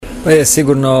Je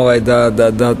sigurno da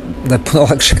je puno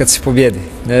lakše kad se pobjedi.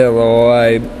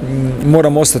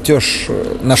 Moramo ostati još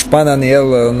našpanani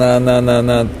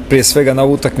prije svega na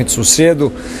utakmicu u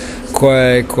srijedu koja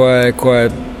je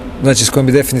znači s kojom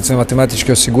bi definitivno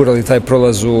matematički osigurali taj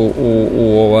prolaz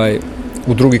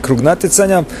u drugi krug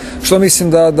natjecanja, što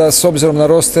mislim da s obzirom na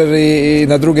roster i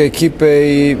na druge ekipe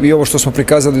i ovo što smo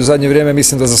prikazali u zadnje vrijeme,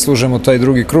 mislim da zaslužujemo taj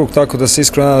drugi krug, tako da se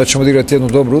iskreno nadam da ćemo odigrati jednu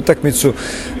dobru utakmicu.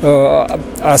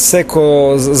 A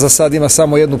Seko za sad ima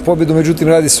samo jednu pobjedu, međutim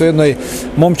radi se o jednoj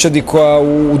momčadi koja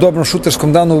u dobrom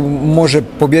šuterskom danu može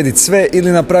pobijediti sve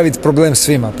ili napraviti problem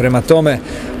svima. Prema tome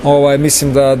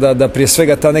mislim da prije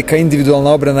svega ta neka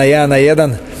individualna obrana 1 na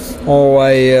 1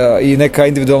 i neka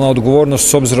individualna odgovornost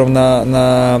s obzirom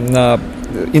na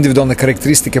individualne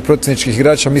karakteristike protivničkih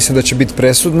igrača, mislim da će biti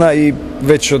presudna i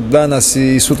već od danas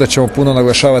i sutra ćemo puno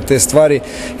naglašavati te stvari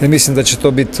jer mislim da će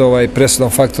to biti presudan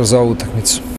faktor za ovu utakmicu.